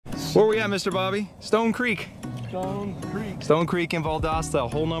Where we at, Mr. Bobby? Stone Creek. Stone Creek. Stone Creek in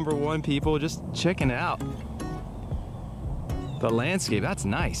Valdosta, hole number 1, people. Just checking it out. The landscape, that's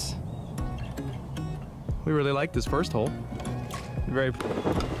nice. We really like this first hole. Very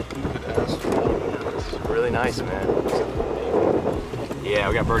really nice, man. Yeah,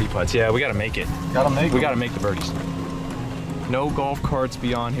 we got birdie putts. Yeah, we gotta make it. We gotta make the birdies. No golf carts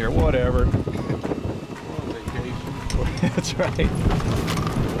beyond here. Whatever. That's right.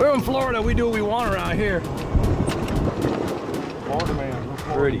 We're in Florida. We do what we want around here. Florida man.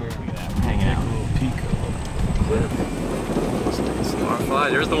 Pretty. Hanging out.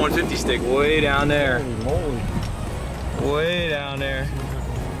 R5. There's the 150 stick way down there. Way down there.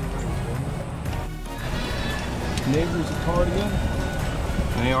 Neighbors are partying.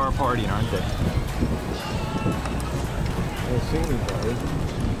 They are partying, aren't they? I don't see anybody.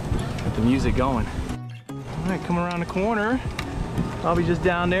 Got the music going. All right, coming around the corner. I'll be just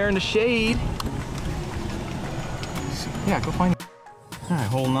down there in the shade. Yeah, go find it. All right,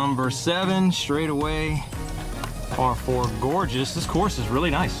 hole number 7, straight away. Par 4, gorgeous. This course is really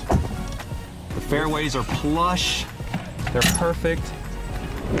nice. The fairways are plush. They're perfect.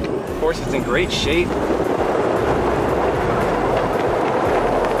 The course is in great shape.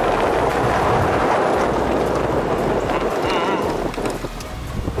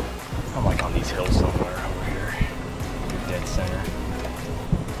 I'm like on these hills somewhere over here. Dead center.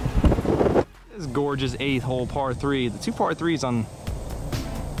 This gorgeous 8th hole par 3. The 2 par 3s on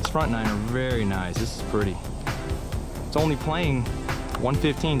this front 9 are very nice. This is pretty. It's only playing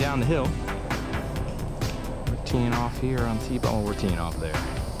 115 down the hill. We're teeing off here on T-ball. Oh, we're teeing off there.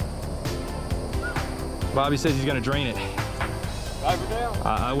 Bobby says he's gonna drain it. Driver down.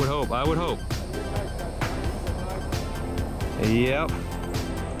 I would hope. I would hope. Yep.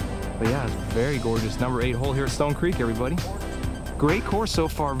 But yeah, it's very gorgeous. Number 8 hole here at Stone Creek, everybody. Great course so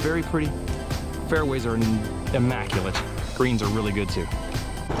far. Very pretty. Fairways are immaculate. Greens are really good too.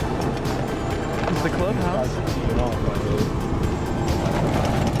 This is the clubhouse.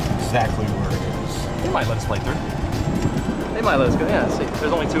 Exactly where it is. They might let us play through. They might let us go. Yeah, see,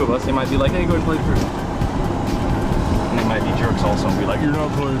 there's only 2 of us. They might be like, hey, go ahead and play through. And they might be jerks also and be like, you're not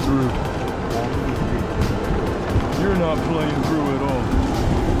playing through. You're not playing through at all.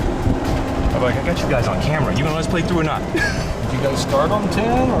 I'm like, I got you guys on camera. You gonna let us play through or not? Did you guys start on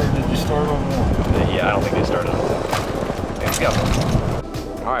 10 or did you start on 1? Yeah, I don't think they started on 10. Let's go.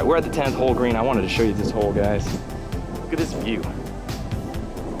 All right, we're at the 10th hole green. I wanted to show you this hole, guys. Look at this view.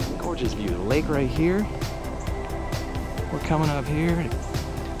 Gorgeous view. The lake right here. We're coming up here.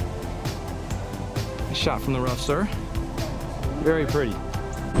 A shot from the rough, sir. Very pretty.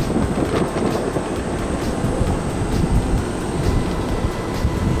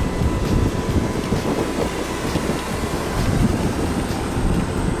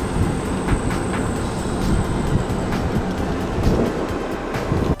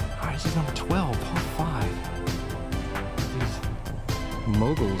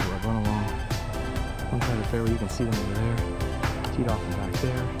 Moguls are running along one side of the fairway. You can see them over there. Teed off from back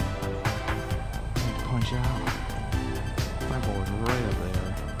there. Need to punch out. My ball is right up there.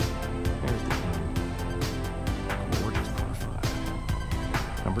 There's the 10. Gorgeous par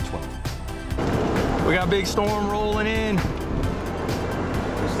 5. Number 12. We got a big storm rolling in.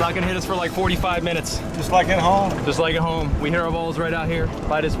 It's not gonna hit us for like 45 minutes. Just like at home? Just like at home. We hit our balls right out here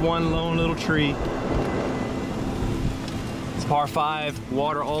by this one lone little tree. Par 5,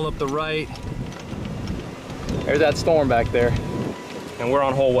 water all up the right. There's that storm back there. And we're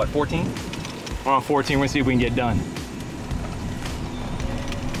on hole what, 14? We're on 14, we're gonna see if we can get done.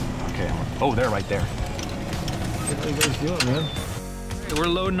 Okay, oh, they're right there. What are you guys doing, man? Hey, we're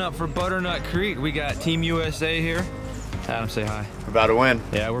loading up for Butternut Creek. We got Team USA here. Adam, say hi. We're about to win.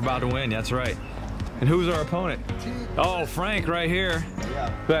 Yeah, we're about to win, that's right. And who's our opponent? Oh, Frank right here. Yeah.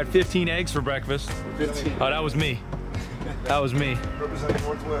 Who had 15 eggs for breakfast. 15. Oh, that was me. That was me. Representing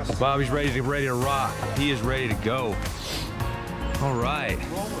Northwest. Bobby's ready to rock. He is ready to go. All right.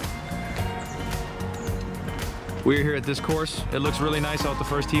 We're here at this course. It looks really nice out the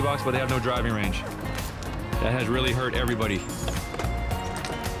first tee box, but they have no driving range. That has really hurt everybody.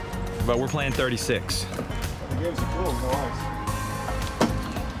 But we're playing 36. The game's cool, no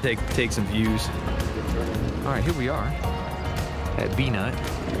ice. Take some views. All right, here we are at Butternut.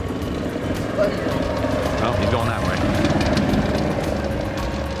 Oh, he's going that way.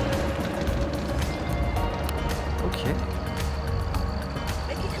 Okay.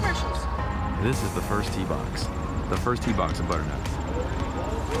 Making commercials. This is the first tee box. The first tee box of Butternut.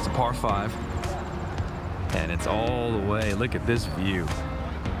 It's a par 5. And it's all the way. Look at this view.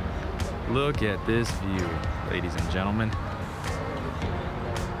 Look at this view, ladies and gentlemen.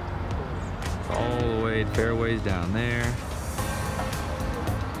 wide fairways down there.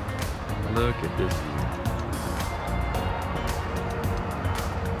 Look at this view.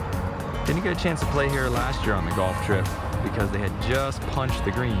 Didn't get a chance to play here last year on the golf trip because they had just punched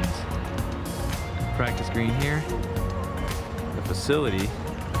the greens. Practice green here. The facility,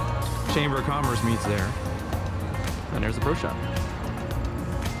 Chamber of Commerce meets there. And there's the pro shop.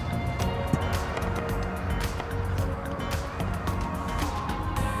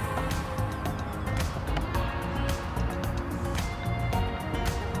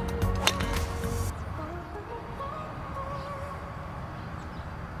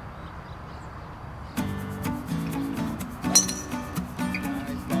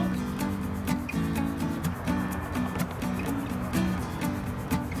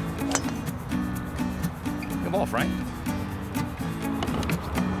 Good ball, Frank.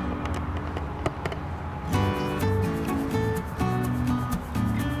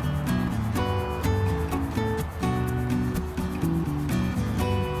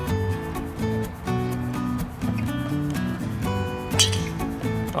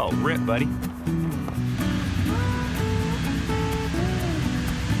 Oh, rip, buddy.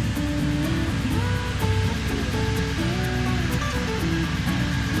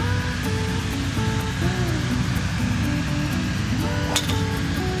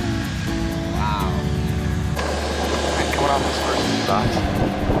 Off this first spot.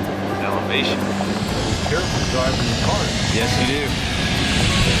 Elevation. Careful driving your car. Yes, you do.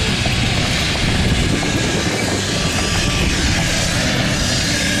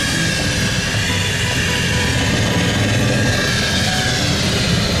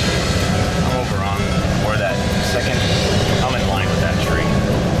 I'm over on where that second, I'm in line with that tree.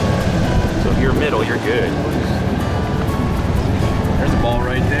 So if you're middle, you're good. There's a ball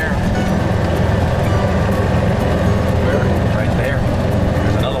right there. Right there.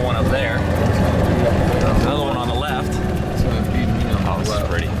 There's another one up there. There's another one on the left. Oh, this is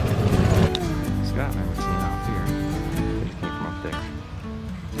pretty. Scott never seen off here. It came from up there.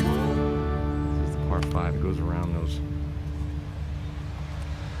 This is the par 5. It goes around those.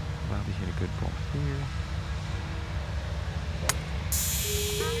 Bobby hit a good ball here.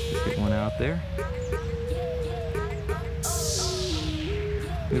 Just hit one out there.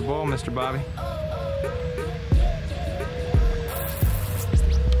 Good ball, Mr. Bobby.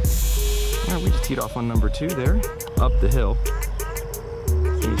 We just teed off on number 2 there, up the hill.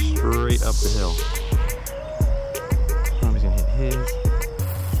 He's straight up the hill. Bobby's gonna hit his.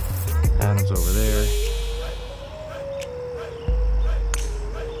 Adam's over there.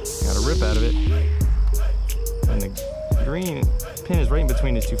 Got a rip out of it. And the green pin is right in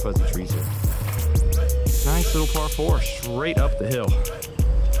between his 2 fuzzy trees here. Nice little par 4, straight up the hill.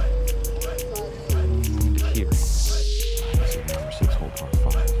 And here. This is number 6 hole, par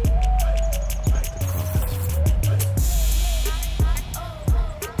 5.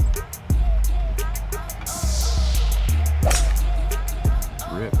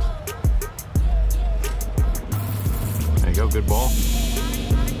 Ripped. There you go, good ball.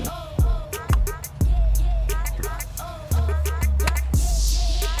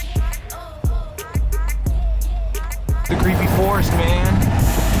 The creepy forest, man.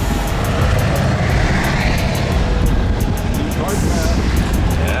 New card path.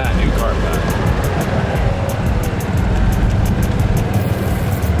 Yeah, new card path.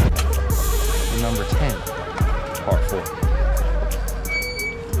 Number 10, par 4.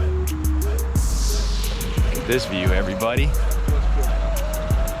 This view, everybody.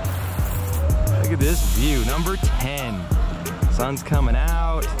 Look at this view, number 10. Sun's coming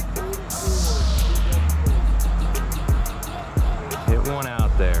out. Hit one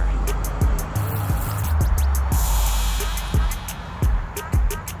out there.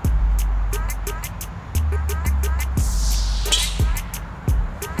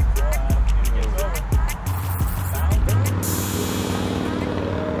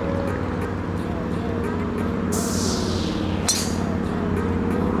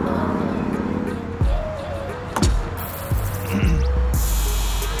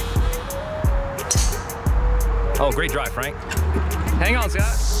 Oh, great drive, Frank. Hang on,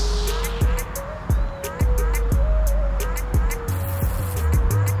 Scott.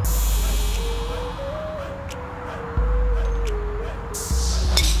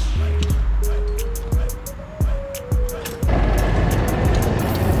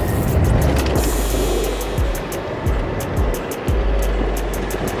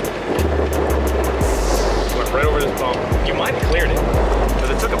 Went right over this bump. You might have cleared it,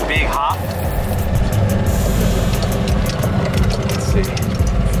 because it took a big hop. See.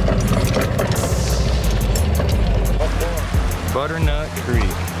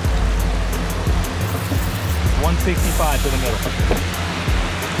 65 to the middle.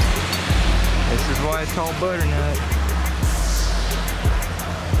 This is why it's called Butternut.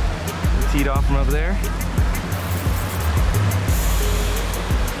 Teed off from over there.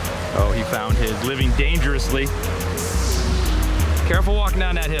 Oh, he found his, living dangerously. Careful walking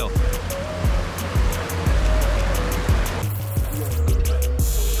down that hill.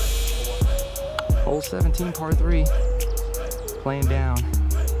 Hole 17, par 3. Playing down.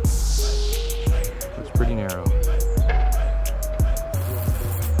 It's pretty narrow.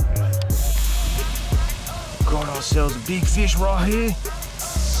 Got ourselves a big fish right here.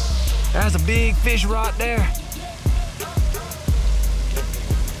 That's a big fish right there.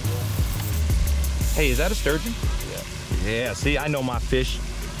 Hey, is that a sturgeon? Yeah. Yeah, see, I know my fish.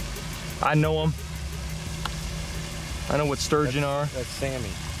 I know them. I know what sturgeon are. That's Sammy.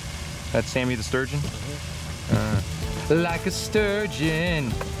 That's Sammy the sturgeon? Like a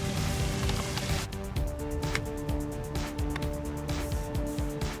sturgeon.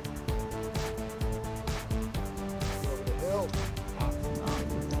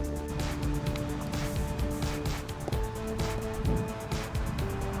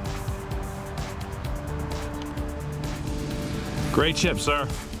 Great chip, sir.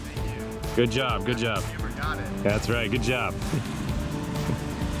 Good job, good job. You never got it. That's right, good job.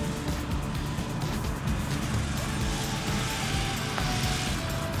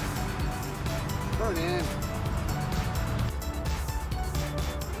 Burn in.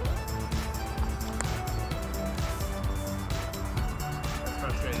 That's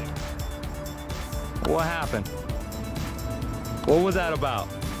frustrating. What happened? What was that about?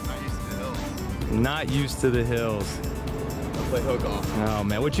 Not used to the hills. Not used to the hills. I'll play hook off. Oh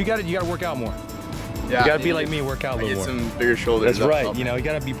man, what you gotta work out more. Yeah, You gotta be like me, work out a I little get more. some bigger shoulders. That's right, you know, you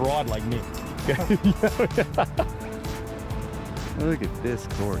gotta be broad like me. Look at this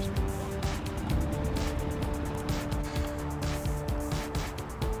course.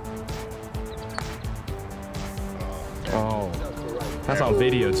 Oh, that's on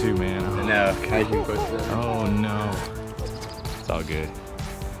video too, man. I know. I can push that. Oh no. It's all good.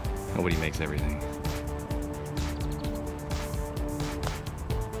 Nobody makes everything.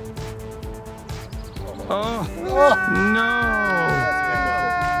 Oh, no.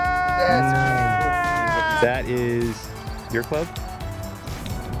 That is your club?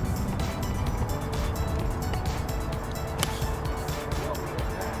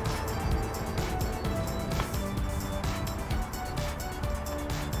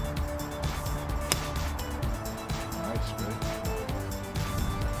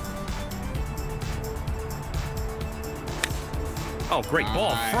 Oh, great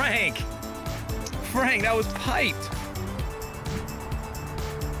ball, Frank! Frank, that was piped!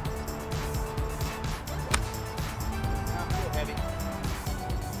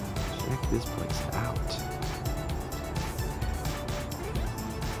 Check this place out.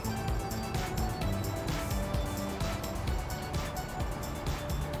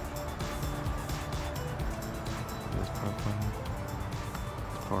 This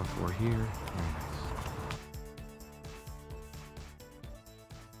par 4 here. Very nice.